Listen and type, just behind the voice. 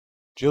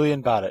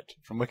Julian Barratt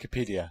from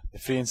Wikipedia, the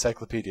free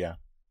encyclopedia.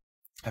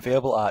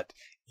 Available at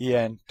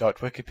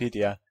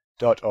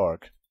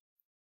en.wikipedia.org.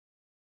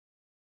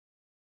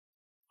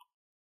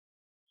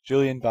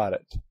 Julian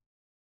Barratt.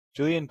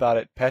 Julian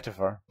Barratt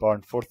Pettifer,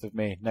 born 4th of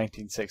May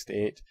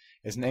 1968,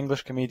 is an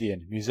English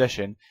comedian,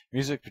 musician,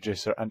 music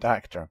producer and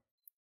actor.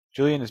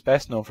 Julian is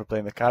best known for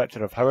playing the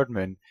character of Howard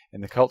Moon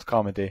in the cult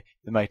comedy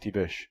The Mighty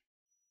Boosh.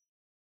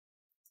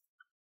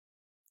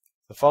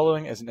 The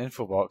following is an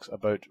infobox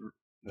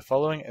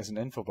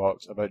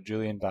about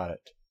Julian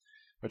Barratt,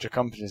 which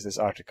accompanies this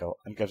article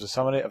and gives a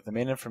summary of the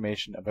main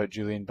information about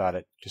Julian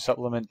Barratt to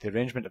supplement the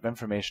arrangement of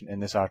information in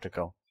this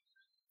article.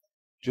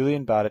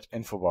 Julian Barratt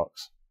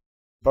Infobox.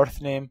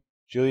 Birth name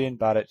Julian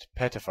Barratt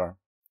Pettifer.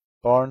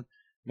 Born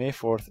May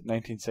 4th,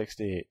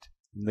 1968,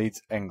 in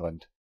Leeds,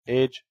 England.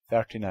 Age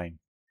 39.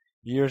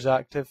 Years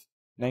active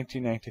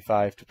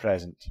 1995 to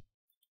present.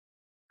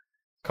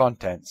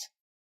 Contents.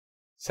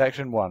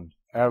 Section 1.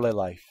 Early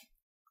life.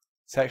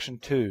 Section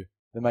 2.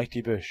 The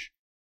Mighty Boosh.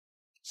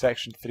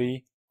 Section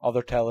 3.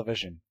 Other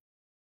television.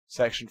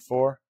 Section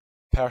 4.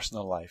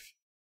 Personal life.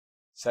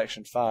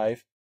 Section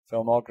 5.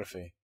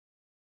 Filmography.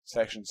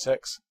 Section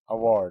 6.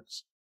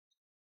 Awards.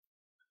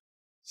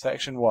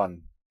 Section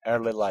 1.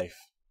 Early life.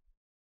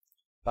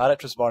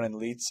 Barratt was born in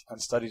Leeds and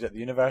studied at the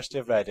University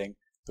of Reading,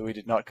 though he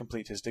did not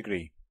complete his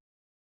degree.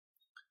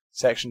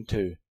 Section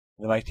 2.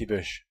 The Mighty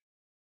Boosh.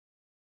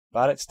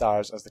 Barratt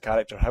stars as the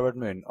character Howard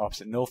Moon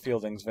opposite Noel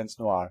Fielding's Vince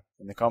Noir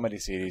in the comedy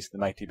series The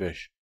Mighty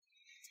Boosh.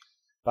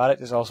 Barratt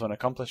is also an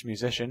accomplished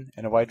musician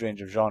in a wide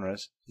range of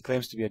genres. He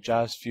claims to be a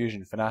jazz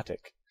fusion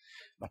fanatic,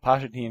 a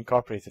passion he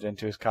incorporated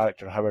into his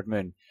character Howard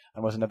Moon,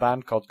 and was in a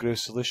band called Groove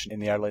Solution in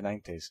the early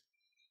 90s,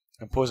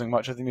 composing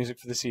much of the music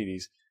for the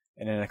series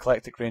in an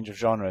eclectic range of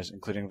genres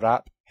including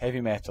rap, heavy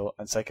metal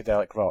and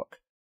psychedelic rock.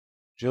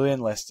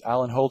 Julian lists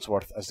Alan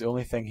Holdsworth as the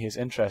only thing he is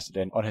interested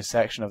in on his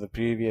section of the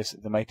previous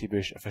The Mighty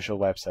Boosh official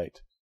website.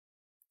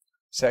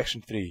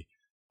 Section 3.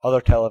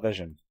 Other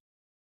television.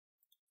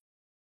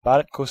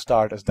 Barratt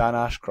co-starred as Dan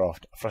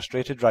Ashcroft, a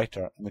frustrated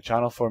writer, in the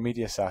Channel 4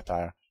 media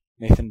satire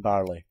Nathan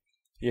Barley.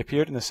 He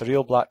appeared in the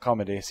surreal black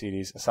comedy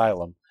series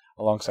Asylum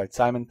alongside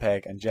Simon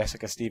Pegg and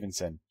Jessica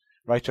Stevenson,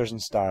 writers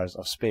and stars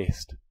of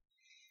Spaced.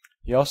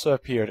 He also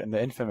appeared in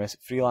the infamous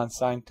Freelance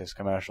Scientist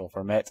commercial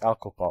for Met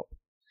Alcopop.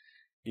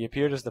 He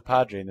appeared as the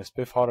Padre in the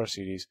spoof horror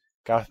series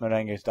Garth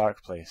Marenghi's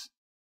Dark Place.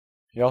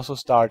 He also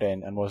starred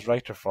in and was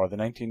writer for the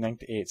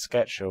 1998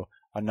 sketch show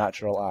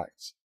Unnatural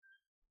Acts.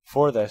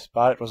 Before this,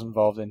 Barratt was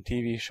involved in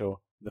TV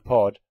show The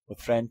Pod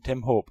with friend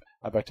Tim Hope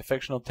about a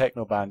fictional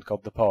techno band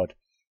called The Pod.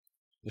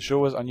 The show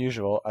was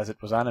unusual as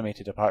it was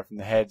animated apart from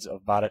the heads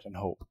of Barratt and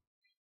Hope.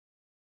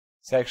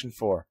 Section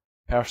 4.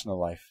 Personal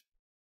life.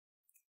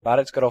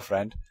 Barratt's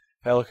girlfriend,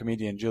 fellow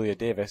comedian Julia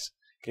Davis,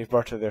 gave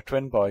birth to their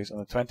twin boys on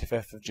the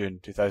 25th of June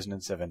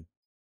 2007.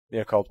 They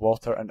are called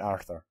Walter and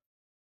Arthur.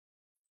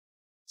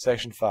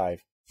 Section 5.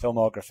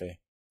 Filmography.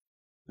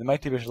 The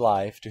Mighty Boosh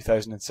Live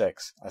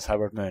 2006 as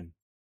Howard Moon.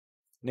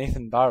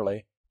 Nathan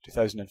Barley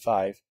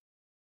 2005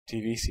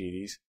 TV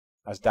series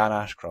as Dan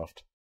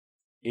Ashcroft.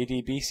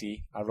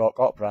 ADBC, a rock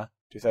opera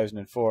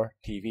 2004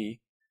 TV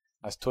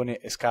as Tony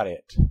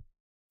Iscariot.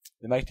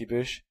 The Mighty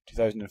Boosh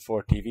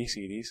 2004 TV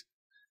series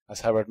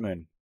as Howard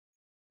Moon.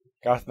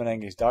 Garth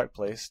Marenghi's Dark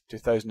Place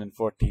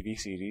 2004 TV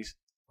series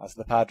as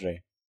The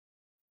Padre.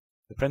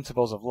 The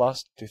Principles of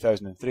Lust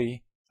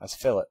 2003 as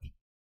Philip.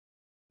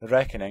 The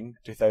Reckoning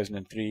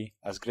 2003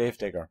 as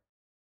Gravedigger.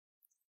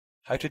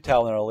 How to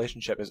Tell When a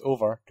Relationship is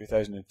Over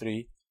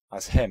 2003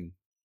 as Him.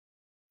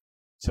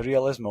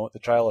 Surrealismo, The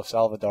Trial of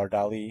Salvador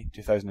Dali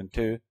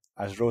 2002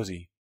 as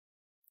Rosie.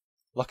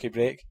 Lucky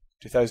Break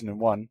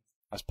 2001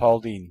 as Paul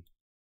Dean.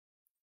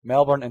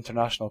 Melbourne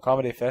International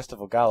Comedy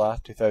Festival Gala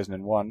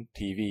 2001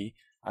 TV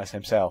as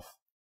himself.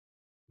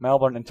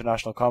 Melbourne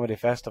International Comedy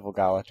Festival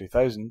Gala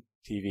 2000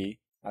 TV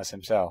as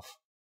himself.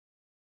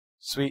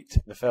 Sweet,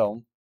 the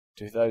film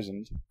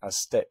 2000 as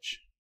Stitch.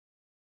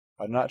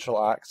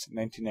 Unnatural Acts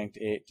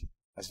 1998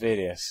 as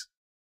Various.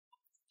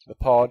 The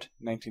Pod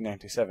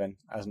 1997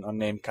 as an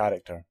unnamed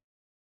character.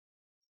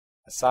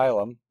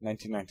 Asylum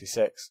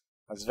 1996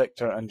 as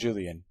Victor and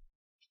Julian.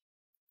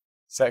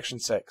 Section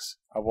 6.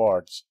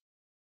 Awards.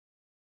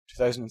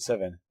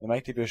 2007. The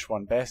Mighty Boosh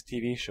won Best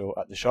TV Show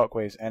at the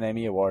Shockwave's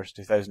NME Awards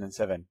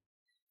 2007.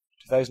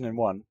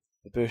 2001.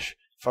 The Boosh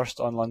first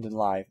on London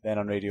Live, then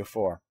on Radio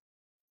 4.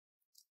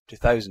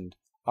 2000.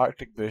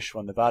 Arctic Boosh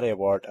won the Barry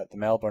Award at the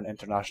Melbourne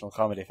International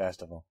Comedy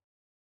Festival.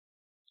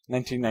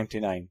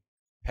 1999.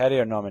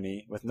 Perrier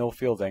nominee with Noel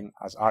Fielding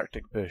as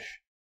Arctic Boosh.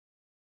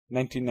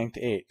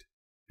 1998.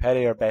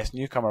 Perrier Best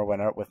Newcomer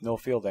winner with Noel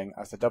Fielding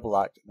as the double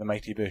act The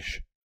Mighty Boosh.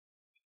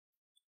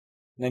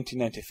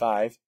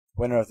 1995.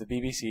 Winner of the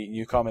BBC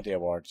New Comedy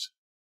Awards.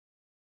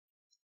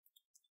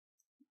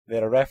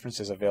 There are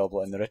references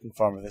available in the written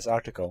form of this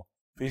article.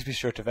 Please be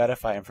sure to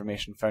verify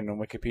information found on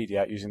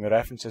Wikipedia using the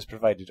references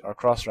provided or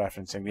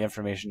cross-referencing the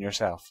information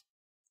yourself.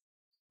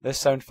 This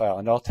sound file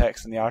and all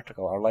text in the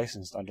article are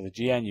licensed under the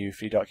GNU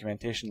Free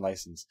Documentation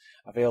License,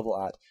 available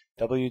at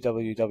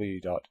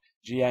www.gnu.org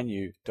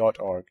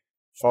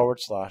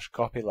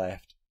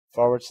 /copyleft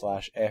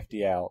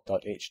 /fdl.html.